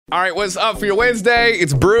All right, what's up for your Wednesday?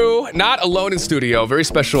 It's Brew, not alone in studio. Very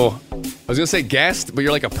special. I was going to say guest, but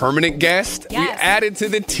you're like a permanent guest. Yes. We added to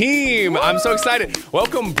the team. Woo! I'm so excited.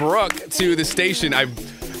 Welcome, Brooke, to the station. I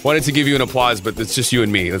wanted to give you an applause, but it's just you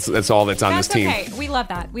and me. That's all that's on this team. Okay. We love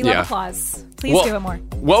that. We love applause. Please do it more.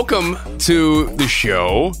 Welcome to the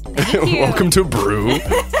show. Thank you. Welcome to Brew.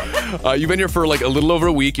 You've been here for like a little over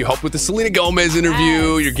a week. You helped with the Selena Gomez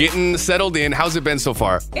interview. Yes. You're getting settled in. How's it been so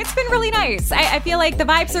far? It's been really nice. I feel like the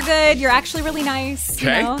vibes are good. You're actually really nice.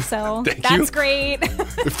 Okay. You know, so Thank that's you. great.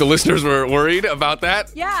 If the listeners were worried about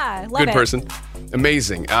that. Yeah, love Good it. person.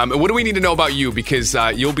 Amazing. What do we need to know about you? Because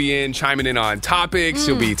you'll be chiming in on topics.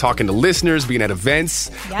 You'll be talking to listeners, being at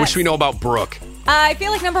events. Yes. What should we know about Brooke? I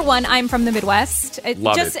feel like number one, I'm from the Midwest.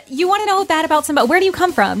 Love it. You want to know that about somebody. Where do you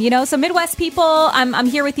come from? You know, so Midwest people, I'm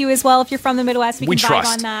here with you as well. If you're from the Midwest, we can vibe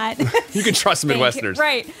on that. You can trust Midwesterners.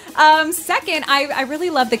 Right. Second, I really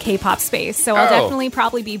love the K-pop space. So I'll definitely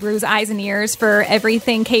probably be Brew's eyes and ears for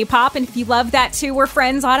everything K-pop. And if you love that too, we're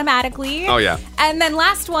friends automatically. Oh, yeah. And then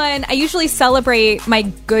last one, I usually celebrate my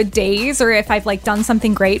good days or if I've like done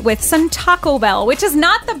something great with some Taco Bell, which is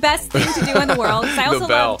not the best thing to do in the world. Because I also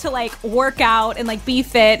love to like work out and like be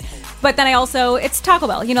fit. But then it's Taco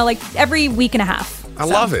Bell, you know, like every week and a half. I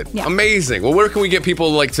love it. Yeah. Amazing. Well, where can we get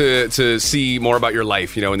people like to see more about your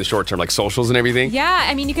life, you know, in the short term, like socials and everything? Yeah,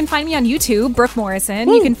 I mean, you can find me on YouTube, Brooke Morrison.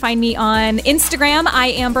 Woo. You can find me on Instagram, I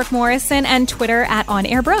am Brooke Morrison, and Twitter at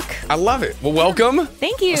OnAirBrooke. I love it. Well, welcome.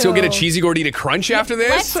 Thank you. So you'll get a cheesy gordita crunch after this.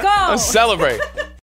 Let's go. Let's celebrate.